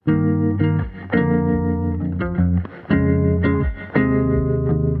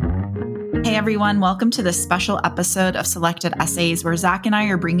everyone. Welcome to this special episode of Selected Essays where Zach and I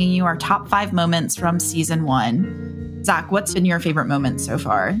are bringing you our top 5 moments from season 1. Zach, what's been your favorite moment so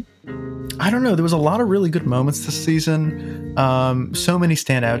far? I don't know. There was a lot of really good moments this season. So many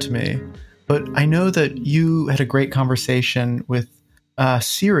stand out to me. But I know that you had a great conversation with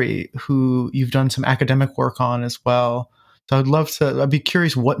Siri, who you've done some academic work on as well. So I'd be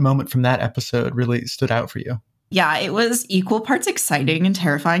curious what moment from that episode really stood out for you. Yeah, it was equal parts exciting and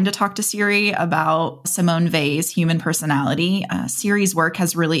terrifying to talk to Siri about Simone Weil's human personality. Siri's work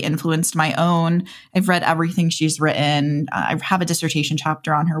has really influenced my own. I've read everything she's written. I have a dissertation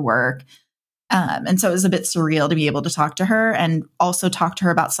chapter on her work. And so it was a bit surreal to be able to talk to her and also talk to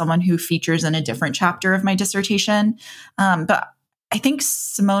her about someone who features in a different chapter of my dissertation. But I think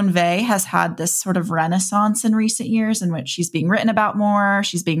Simone Weil has had this sort of renaissance in recent years in which she's being written about more.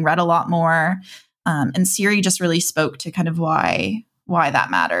 She's being read a lot more. And Siri just really spoke to kind of why that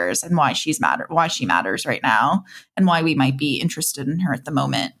matters and why she matters right now and why we might be interested in her at the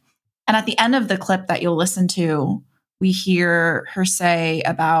moment. And at the end of the clip that you'll listen to, we hear her say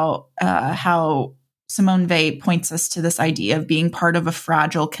about how Simone Weil points us to this idea of being part of a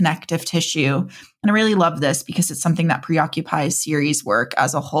fragile connective tissue. And I really love this because it's something that preoccupies Siri's work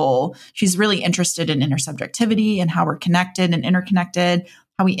as a whole. She's really interested in intersubjectivity and how we're connected and interconnected,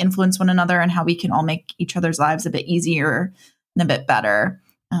 how we influence one another, and how we can all make each other's lives a bit easier and a bit better.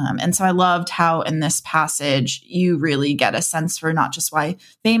 And so I loved how in this passage, you really get a sense for not just why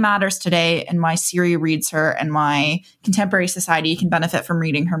Weil matters today and why Siri reads her and why contemporary society can benefit from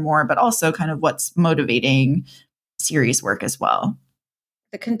reading her more, but also kind of what's motivating Siri's work as well.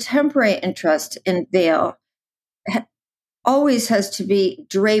 The contemporary interest in Weil always has to be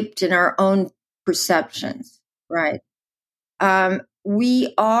draped in our own perceptions, right?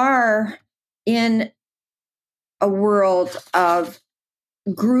 We are in a world of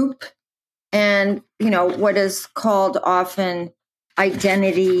group and, what is called often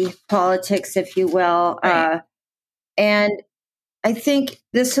identity politics, if you will. Right. And I think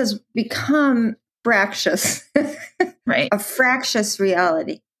this has become fractious, Right. a fractious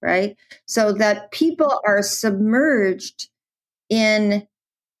reality, right? So that people are submerged in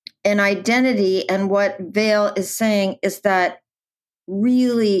an identity. And what Weil is saying is that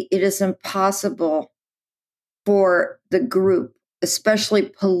really it is impossible for the group, especially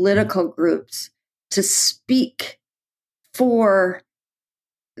political groups, to speak for,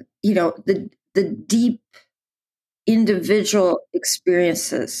 the deep individual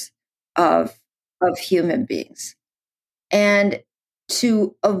experiences of human beings. And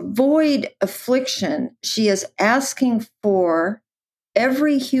to avoid affliction, she is asking for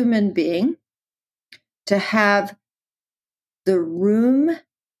every human being to have the room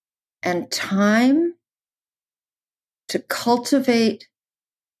and time to cultivate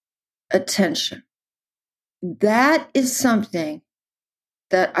attention. That is something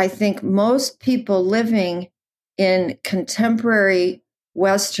that I think most people living in contemporary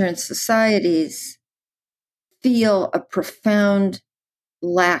Western societies feel a profound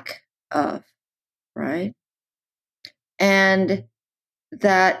lack of, right? And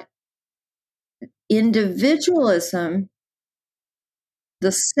that individualism,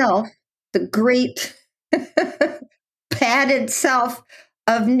 the self, the great padded self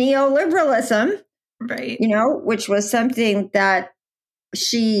of neoliberalism, Right. Which was something that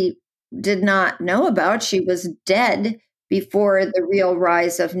she did not know about. She was dead before the real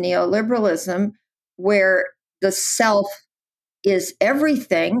rise of neoliberalism, where the self is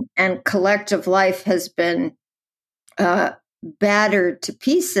everything and collective life has been battered to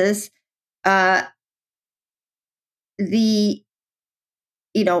pieces. The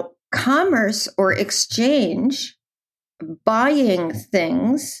commerce or exchange, buying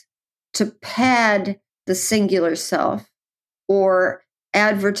things to pad the singular self, or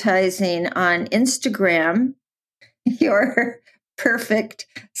advertising on Instagram your perfect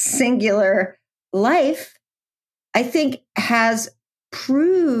singular life, I think has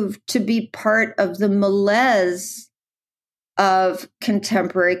proved to be part of the malaise of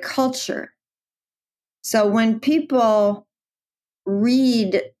contemporary culture. So when people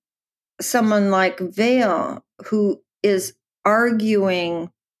read someone like Weil, who is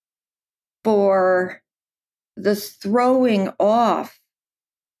arguing for the throwing off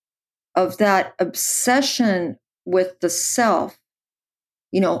of that obsession with the self,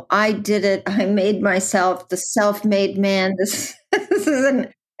 I did it, I made myself, the self-made man. This is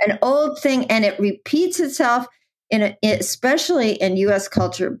an old thing, and it repeats itself especially in U.S.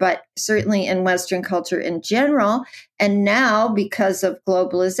 culture, but certainly in Western culture in general. And now, because of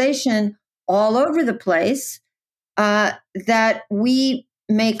globalization, all over the place, that we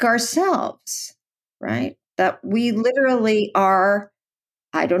make ourselves, right? That we literally are,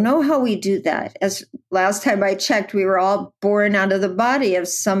 I don't know how we do that. As last time I checked, we were all born out of the body of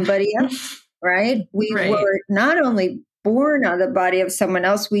somebody else, right? We Right. were not only born out of the body of someone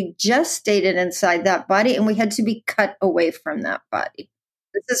else, we gestated inside that body and we had to be cut away from that body.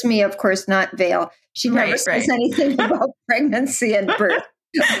 This is me, of course, not Vale. She never says anything about pregnancy and birth.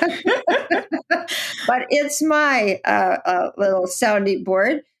 But it's my little sounding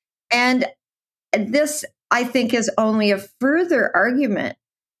board. And this, I think, is only a further argument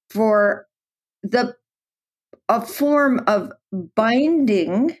for a form of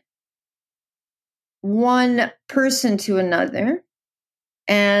binding one person to another.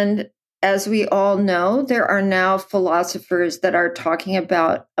 And as we all know, there are now philosophers that are talking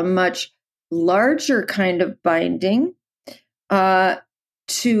about a much larger kind of binding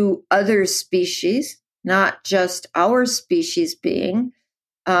to other species, not just our species being,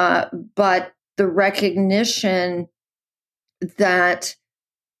 but the recognition that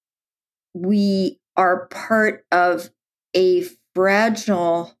we are part of a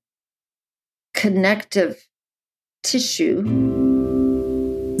fragile connective tissue.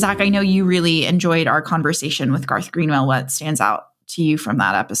 Zach, I know you really enjoyed our conversation with Garth Greenwell. What stands out to you from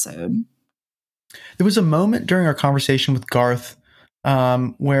that episode? There was a moment during our conversation with Garth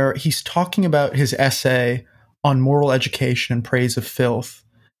where he's talking about his essay on moral education and praise of filth,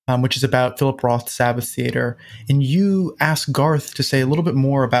 which is about Philip Roth's Sabbath Theater. And you asked Garth to say a little bit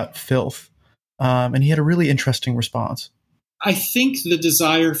more about filth. And he had a really interesting response. I think the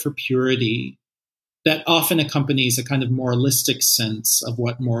desire for purity that often accompanies a kind of moralistic sense of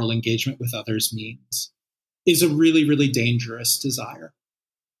what moral engagement with others means is a really, really dangerous desire.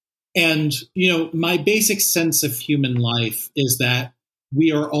 And, my basic sense of human life is that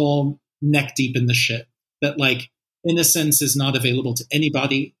we are all neck deep in the shit, that innocence is not available to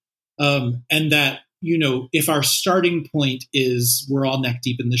anybody. And that, if our starting point is we're all neck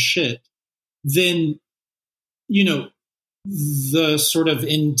deep in the shit, then, the sort of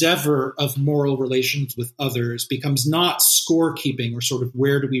endeavor of moral relations with others becomes not scorekeeping or sort of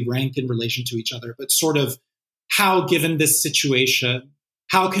where do we rank in relation to each other, but sort of how, given this situation,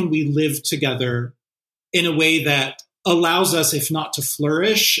 how can we live together in a way that allows us, if not to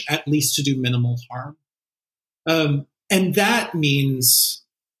flourish, at least to do minimal harm. And that means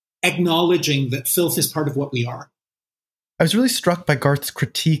acknowledging that filth is part of what we are. I was really struck by Garth's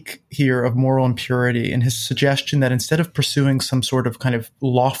critique here of moral impurity and his suggestion that instead of pursuing some sort of kind of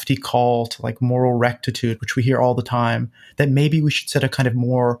lofty call to moral rectitude, which we hear all the time, that maybe we should set a kind of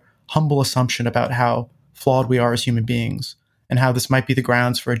more humble assumption about how flawed we are as human beings and how this might be the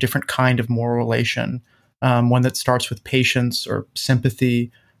grounds for a different kind of moral relation, one that starts with patience or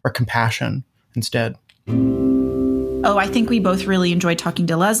sympathy or compassion instead. Oh, I think we both really enjoyed talking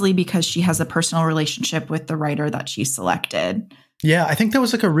to Leslie because she has a personal relationship with the writer that she selected. Yeah, I think that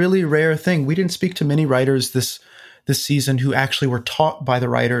was a really rare thing. We didn't speak to many writers this season who actually were taught by the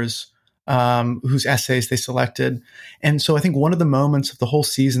writers whose essays they selected. And so I think one of the moments of the whole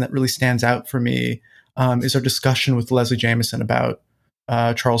season that really stands out for me is our discussion with Leslie Jamison about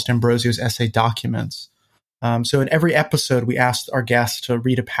Charles D'Ambrosio's essay Documents. So in every episode, we asked our guests to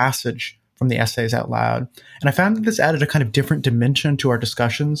read a passage from the essays out loud. And I found that this added a kind of different dimension to our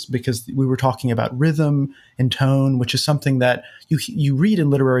discussions because we were talking about rhythm and tone, which is something that you read in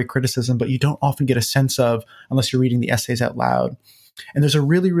literary criticism, but you don't often get a sense of unless you're reading the essays out loud. And there's a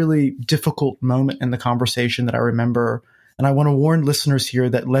really, really difficult moment in the conversation that I remember. And I want to warn listeners here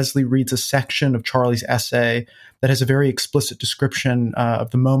that Leslie reads a section of Charlie's essay that has a very explicit description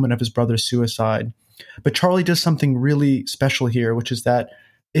of the moment of his brother's suicide. But Charlie does something really special here, which is that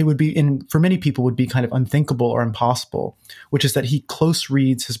it would be, for many people, would be kind of unthinkable or impossible, which is that he close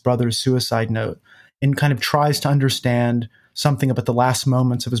reads his brother's suicide note and kind of tries to understand something about the last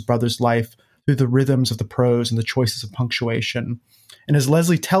moments of his brother's life through the rhythms of the prose and the choices of punctuation. And as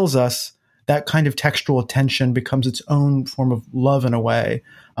Leslie tells us, that kind of textual attention becomes its own form of love in a way.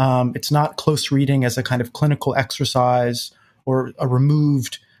 It's not close reading as a kind of clinical exercise or a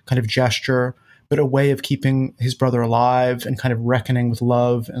removed kind of gesture, but a way of keeping his brother alive and kind of reckoning with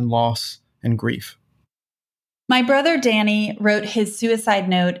love and loss and grief. My brother Danny wrote his suicide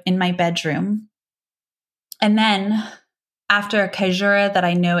note in my bedroom. And then, after a caesura that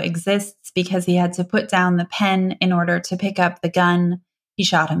I know exists because he had to put down the pen in order to pick up the gun, he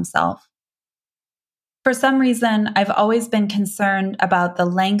shot himself. For some reason, I've always been concerned about the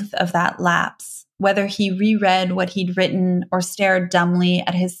length of that lapse, whether he reread what he'd written or stared dumbly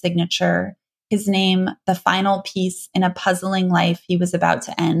at his signature, his name, the final piece in a puzzling life he was about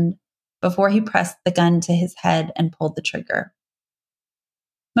to end, before he pressed the gun to his head and pulled the trigger.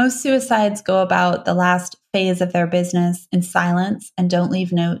 Most suicides go about the last phase of their business in silence and don't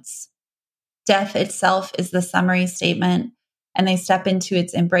leave notes. Death itself is the summary statement, and they step into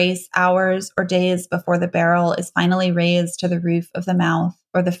its embrace hours or days before the barrel is finally raised to the roof of the mouth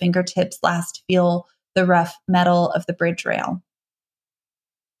or the fingertips last feel the rough metal of the bridge rail.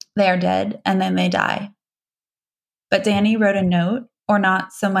 They are dead, and then they die. But Danny wrote a note, or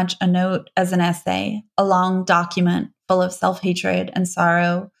not so much a note as an essay, a long document full of self-hatred and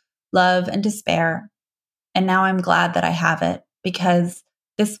sorrow, love and despair. And now I'm glad that I have it, because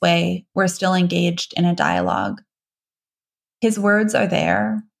this way we're still engaged in a dialogue. His words are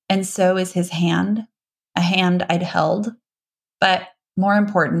there, and so is his hand, a hand I'd held, but more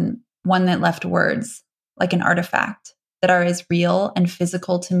important, one that left words, like an artifact, that are as real and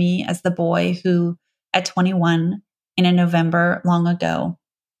physical to me as the boy who, at 21, in a November long ago,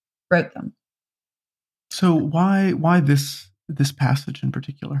 wrote them. So why this passage in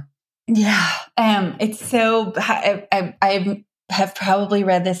particular? Yeah, it's so. I have probably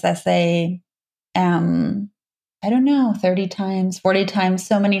read this essay, I don't know, 30 times, 40 times,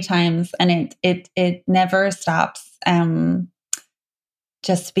 so many times, and it never stops.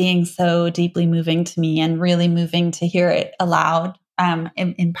 Just being so deeply moving to me, and really moving to hear it aloud.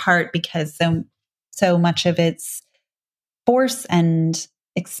 In part because so much of its force and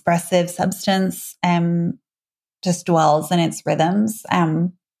expressive substance just dwells in its rhythms.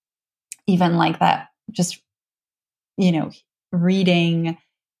 Even like that, just, reading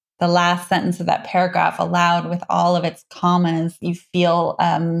the last sentence of that paragraph aloud with all of its commas, you feel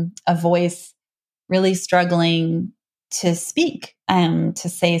a voice really struggling to speak, to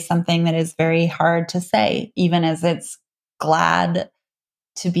say something that is very hard to say, even as it's glad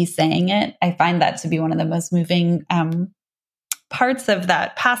to be saying it. I find that to be one of the most moving parts of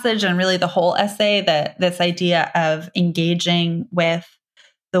that passage, and really the whole essay, that this idea of engaging with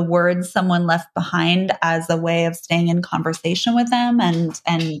the words someone left behind as a way of staying in conversation with them, and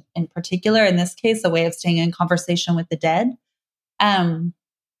in particular, in this case, a way of staying in conversation with the dead.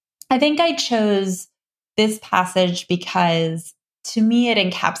 I think I chose this passage because, to me, it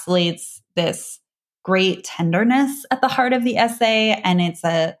encapsulates this great tenderness at the heart of the essay, and it's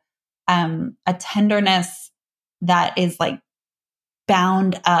a tenderness that is like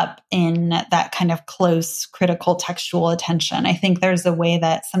bound up in that kind of close, critical textual attention. I think there's a way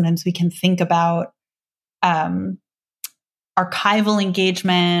that sometimes we can think about archival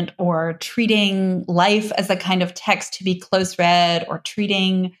engagement, or treating life as a kind of text to be close read, or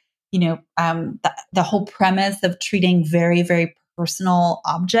treating, the whole premise of treating very, very personal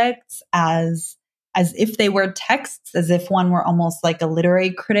objects as if they were texts, as if one were almost like a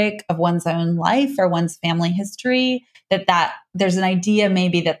literary critic of one's own life or one's family history, that there's an idea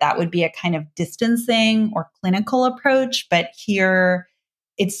maybe that would be a kind of distancing or clinical approach. But here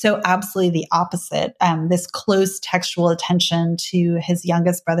it's so absolutely the opposite. This close textual attention to his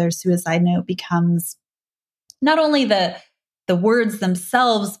youngest brother's suicide note becomes not only the words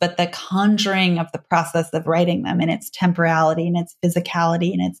themselves, but the conjuring of the process of writing them, and its temporality and its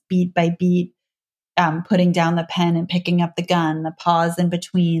physicality and its beat by beat, putting down the pen and picking up the gun, the pause in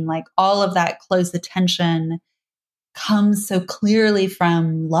between, like all of that close attention comes so clearly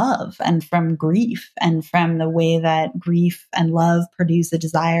from love and from grief, and from the way that grief and love produce a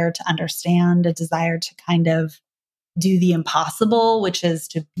desire to understand, a desire to kind of do the impossible, which is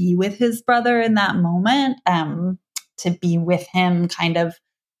to be with his brother in that moment, to be with him, kind of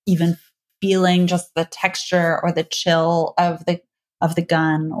even feeling just the texture or the chill of the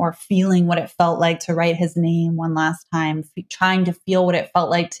gun, or feeling what it felt like to write his name one last time, trying to feel what it felt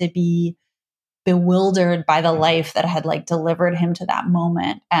like to be bewildered by the life that had like delivered him to that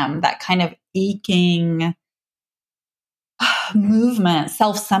moment. That kind of aching movement,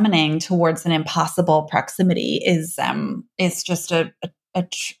 self-summoning towards an impossible proximity is just a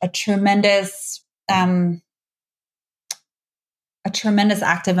tremendous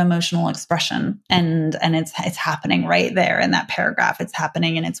act of emotional expression, and it's happening right there in that paragraph. It's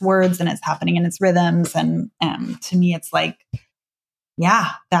happening in its words, and it's happening in its rhythms, and to me, it's like, yeah,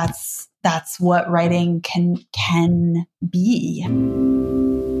 that's what writing can be.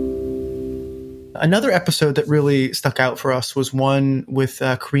 Another episode that really stuck out for us was one with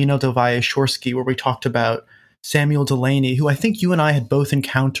Karina Del Valle-Shorsky, where we talked about Samuel Delany, who I think you and I had both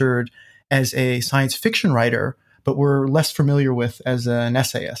encountered as a science fiction writer, but we're less familiar with as an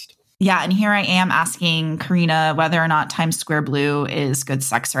essayist. Yeah, and here I am asking Karina whether or not Times Square Blue is good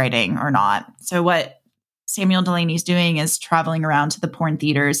sex writing or not. So what Samuel Delany's doing is traveling around to the porn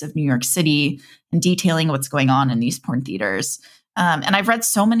theaters of New York City and detailing what's going on in these porn theaters. And I've read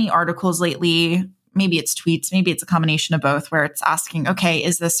so many articles lately maybe it's tweets, maybe it's a combination of both, where it's asking, okay,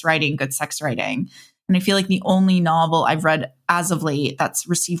 is this writing good sex writing? And I feel like the only novel I've read as of late that's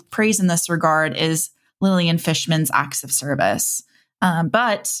received praise in this regard is Lillian Fishman's Acts of Service.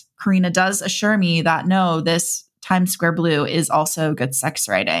 But Karina does assure me that no, this Times Square Blue is also good sex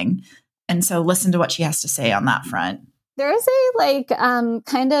writing. And so listen to what she has to say on that front. There's a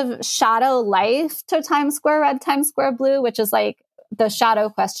kind of shadow life to Times Square Red, Times Square Blue, which is like the shadow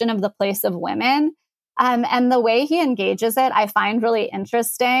question of the place of women. And the way he engages it, I find really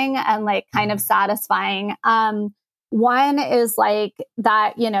interesting and like kind of satisfying. One is like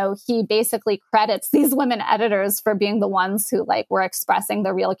that, he basically credits these women editors for being the ones who like were expressing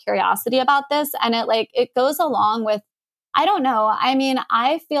the real curiosity about this. And it goes along with, I don't know. I mean,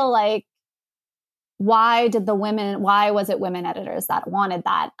 I feel like, why was it women editors that wanted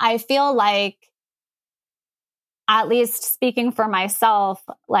that? I feel like, at least speaking for myself,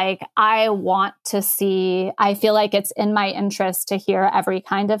 like I feel like it's in my interest to hear every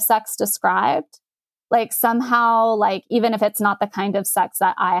kind of sex described. Like somehow, like even if it's not the kind of sex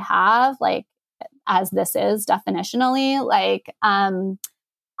that I have, like as this is definitionally, like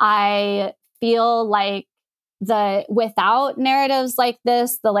I feel like without narratives like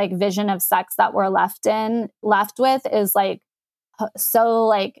this, the like vision of sex that we're left with is like so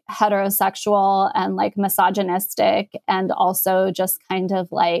like heterosexual and like misogynistic and also just kind of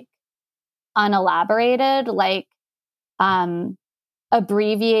like unelaborated, like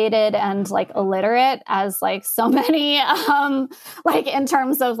abbreviated and like illiterate as like so many like in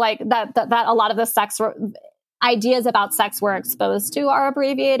terms of like that a lot of the ideas about sex we're exposed to are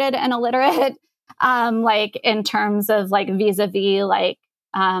abbreviated and illiterate, like in terms of like vis-a-vis like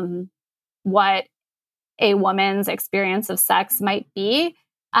what a woman's experience of sex might be.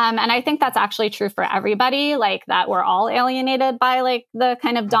 And I think that's actually true for everybody, like that we're all alienated by like the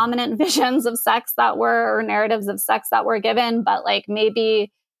kind of dominant visions of sex or narratives of sex that we're given. But like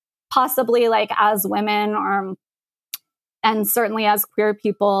maybe possibly like as women and certainly as queer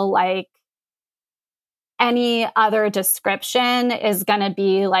people, like any other description is going to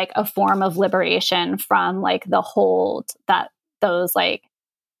be like a form of liberation from like the hold that those like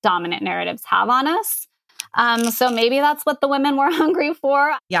dominant narratives have on us. So maybe that's what the women were hungry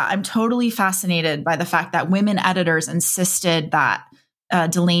for. Yeah, I'm totally fascinated by the fact that women editors insisted that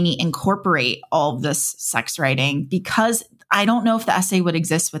Delaney incorporate all of this sex writing, because I don't know if the essay would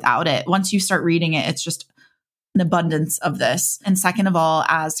exist without it. Once you start reading it, it's just an abundance of this. And second of all,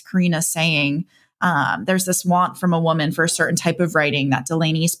 as Karina's saying, there's this want from a woman for a certain type of writing that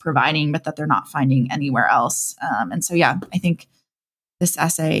Delaney's providing, but that they're not finding anywhere else. And so, yeah, I think this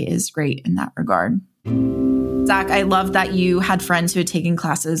essay is great in that regard. Zach, I love that you had friends who had taken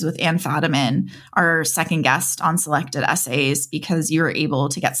classes with Anne Fadiman, our second guest on Selected Essays, because you were able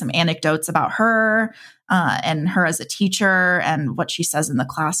to get some anecdotes about her and her as a teacher and what she says in the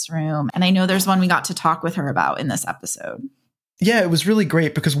classroom. And I know there's one we got to talk with her about in this episode. Yeah, it was really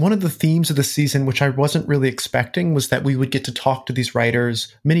great because one of the themes of the season, which I wasn't really expecting, was that we would get to talk to these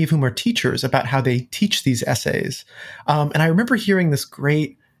writers, many of whom are teachers, about how they teach these essays. And I remember hearing this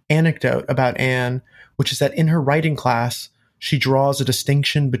great anecdote about Anne, which is that in her writing class, she draws a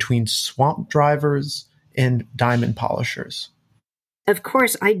distinction between swamp drivers and diamond polishers. Of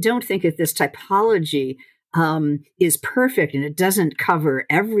course, I don't think that this typology is perfect and it doesn't cover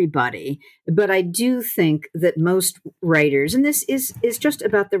everybody, but I do think that most writers, and this is just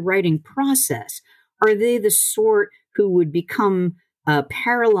about the writing process, are they the sort who would become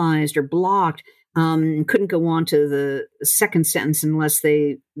paralyzed or blocked, couldn't go on to the second sentence unless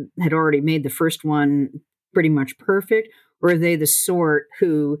they had already made the first one pretty much perfect? Or are they the sort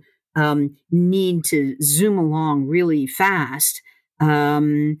who need to zoom along really fast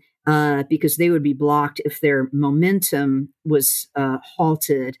because they would be blocked if their momentum was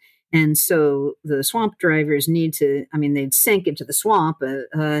halted? And so the swamp drivers they'd sink into the swamp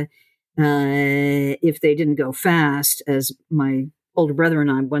if they didn't go fast, as my older brother and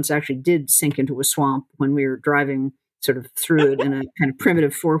I once actually did sink into a swamp when we were driving sort of through it in a kind of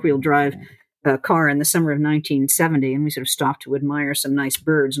primitive four-wheel drive car in the summer of 1970. And we sort of stopped to admire some nice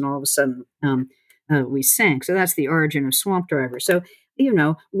birds, and all of a sudden we sank. So that's the origin of swamp drivers. So,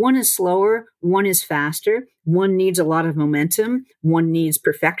 one is slower, one is faster, one needs a lot of momentum, one needs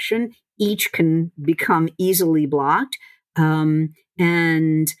perfection. Each can become easily blocked,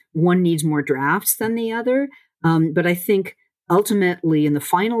 and one needs more drafts than the other. But I think ultimately, in the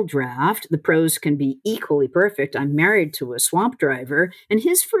final draft, the prose can be equally perfect. I'm married to a swamp driver, and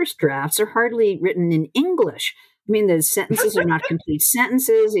his first drafts are hardly written in English. I mean, the sentences are not complete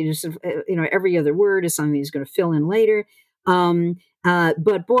sentences. He just, every other word is something he's going to fill in later.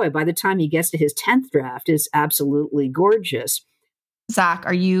 But boy, by the time he gets to his 10th draft, it's absolutely gorgeous. Zach,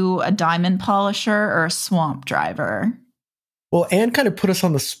 are you a diamond polisher or a swamp driver? Well, Anne kind of put us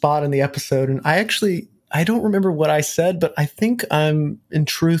on the spot in the episode, and I don't remember what I said, but I think I'm, in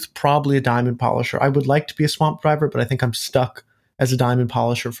truth, probably a diamond polisher. I would like to be a swamp driver, but I think I'm stuck as a diamond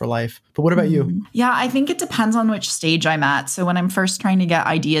polisher for life. But what about you? Yeah, I think it depends on which stage I'm at. So when I'm first trying to get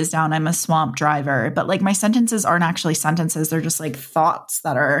ideas down, I'm a swamp driver. But like my sentences aren't actually sentences. They're just like thoughts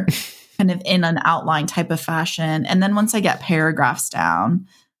that are kind of in an outline type of fashion. And then once I get paragraphs down,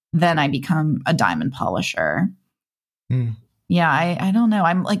 then I become a diamond polisher. Yeah, I don't know.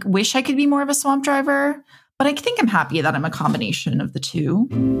 I'm like, wish I could be more of a swamp driver, but I think I'm happy that I'm a combination of the two.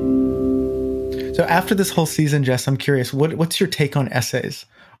 So after this whole season, Jess, I'm curious, what's your take on essays?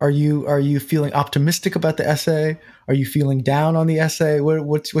 Are you feeling optimistic about the essay? Are you feeling down on the essay?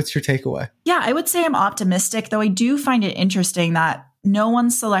 What's your takeaway? Yeah, I would say I'm optimistic, though I do find it interesting that no one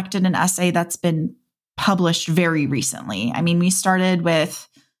selected an essay that's been published very recently. I mean, we started with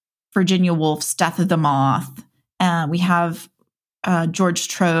Virginia Woolf's Death of the Moth. We have George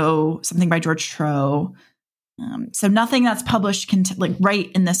Trow, something by George Trow. So nothing that's published like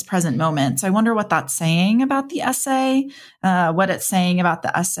right in this present moment. So I wonder what that's saying about the essay, what it's saying about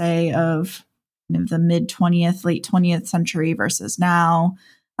the essay of the mid 20th, late 20th century versus now,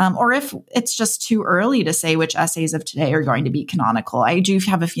 or if it's just too early to say which essays of today are going to be canonical. I do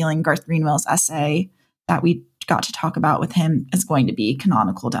have a feeling Garth Greenwell's essay that we got to talk about with him is going to be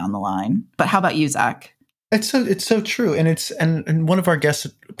canonical down the line. But how about you, Zach? It's so true. And one of our guests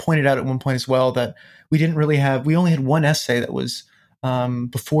pointed out at one point as well that we only had one essay that was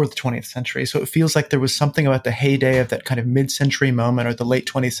before the 20th century. So it feels like there was something about the heyday of that kind of mid-century moment or the late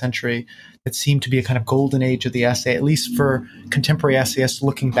 20th century that seemed to be a kind of golden age of the essay, at least for contemporary essayists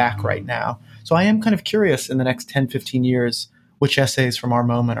looking back right now. So I am kind of curious in the next 10, 15 years, which essays from our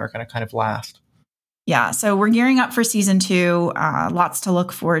moment are going to kind of last. Yeah, so we're gearing up for season 2. Lots to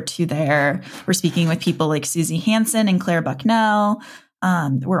look forward to there. We're speaking with people like Susie Hansen and Claire Bucknell.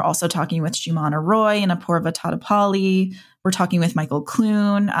 We're also talking with Shumana Roy and Apoorva Tadapalli. We're talking with Michael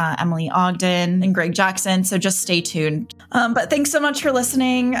Clune, Emily Ogden, and Greg Jackson. So just stay tuned. But thanks so much for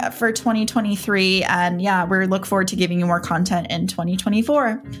listening for 2023. And yeah, we look forward to giving you more content in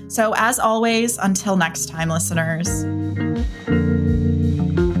 2024. So as always, until next time, listeners.